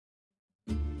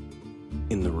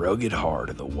In the rugged heart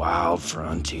of the wild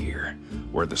frontier,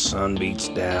 where the sun beats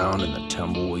down and the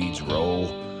tumbleweeds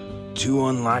roll, two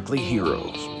unlikely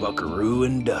heroes, Buckaroo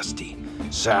and Dusty,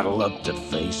 saddle up to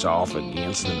face off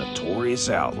against the notorious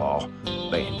outlaw,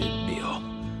 Bandit Bill,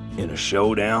 in a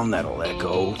showdown that'll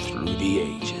echo through the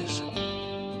ages.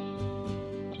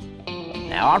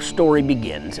 Now our story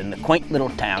begins in the quaint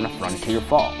little town of Frontier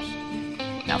Falls.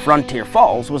 Now Frontier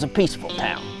Falls was a peaceful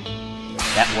town.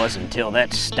 That was until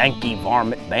that stanky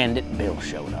varmint Bandit Bill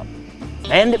showed up.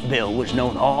 Bandit Bill was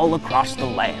known all across the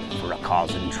land for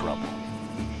causing trouble.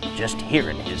 Just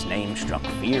hearing his name struck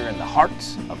fear in the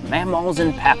hearts of mammaws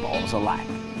and papaws alike.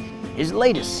 His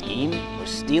latest scheme was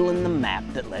stealing the map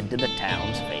that led to the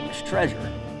town's famous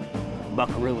treasure.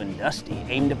 Buckaroo and Dusty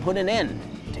aimed to put an end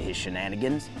to his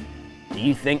shenanigans. Do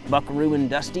you think Buckaroo and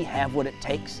Dusty have what it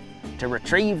takes to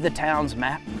retrieve the town's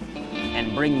map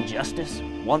and bring justice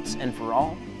once and for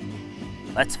all?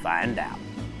 Let's find out.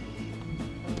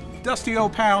 Dusty,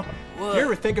 old pal, What? you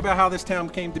ever think about how this town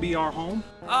came to be our home?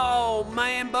 Oh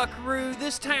man, Buckaroo,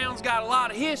 this town's got a lot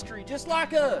of history, just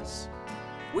like us.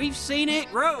 We've seen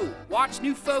it grow, watched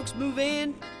new folks move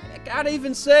in. Heck, I'd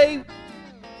even say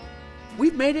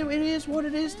we've made it what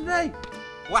it is today.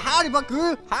 Well, howdy,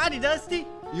 Buckaroo. Howdy, Dusty.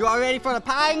 You all ready for the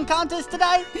pieing contest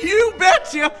today? You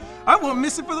betcha! I wouldn't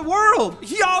miss it for the world.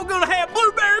 Y'all gonna have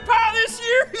blueberry pie this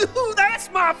year? Ooh, that's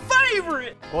my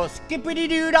favorite. Well,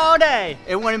 skippity-dood all day.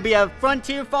 It wouldn't be a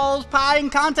Frontier Falls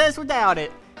pieing contest without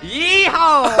it.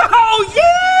 Yeehaw! Oh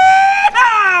yeah!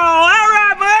 All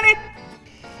right,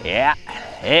 buddy. Yeah,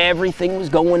 everything was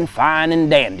going fine and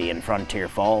dandy in Frontier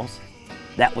Falls.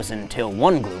 That was until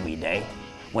one gloomy day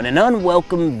when an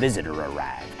unwelcome visitor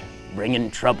arrived,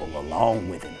 bringing trouble along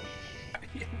with him.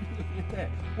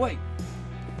 Wait.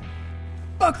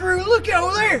 Buckaroo, look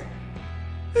over there.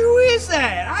 Who is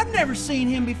that? I've never seen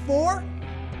him before.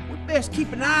 We best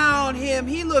keep an eye on him.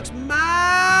 He looks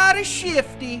mighty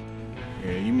shifty.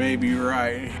 Yeah, you may be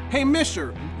right. Hey,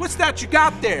 mister, what's that you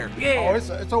got there? Yeah. Oh, it's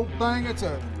an old thing.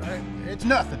 It's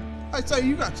nothing. I say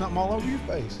you got something all over your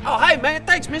face. Oh, hey, man,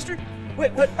 thanks, mister.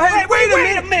 Wait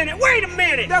a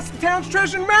minute. That's the town's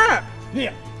treasure map.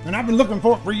 Yeah, and I've been looking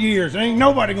for it for years. Ain't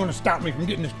nobody gonna stop me from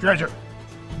getting this treasure.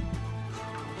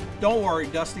 Don't worry,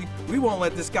 Dusty. We won't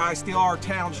let this guy steal our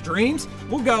town's dreams.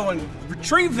 We'll go and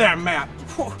retrieve that map.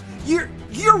 You're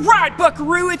right,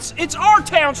 Buckaroo. It's our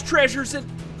town's treasures, and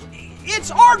it's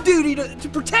our duty to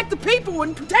protect the people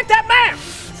and protect that map.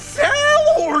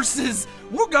 Sell horses!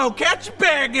 We'll go catch a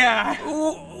bad guy.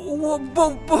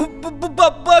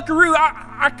 Buckaroo,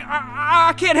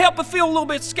 I can't help but feel a little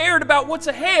bit scared about what's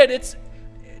ahead. It's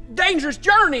a dangerous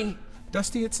journey.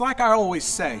 Dusty, it's like I always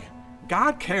say.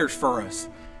 God cares for us.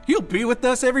 He'll be with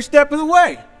us every step of the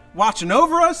way, watching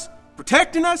over us,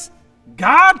 protecting us.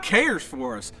 God cares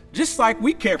for us, just like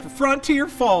we care for Frontier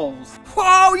Falls.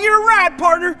 Oh, you're right,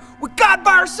 partner. With God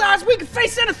by our sides, we can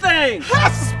face anything.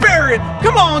 That's the spirit!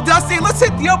 Come on, Dusty, let's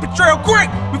hit the open trail quick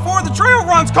before the trail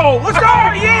runs cold. Let's go!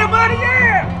 Yeah, buddy,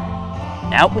 yeah!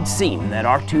 Now it would seem that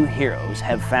our two heroes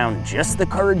have found just the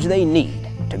courage they need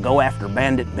to go after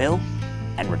Bandit Bill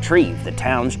and retrieve the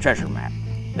town's treasure map.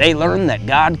 They learn that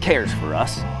God cares for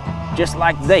us, just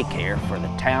like they care for the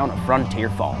town of Frontier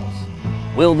Falls.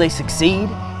 Will they succeed?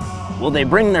 Will they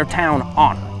bring their town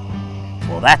honor?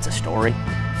 Well, that's a story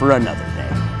for another day.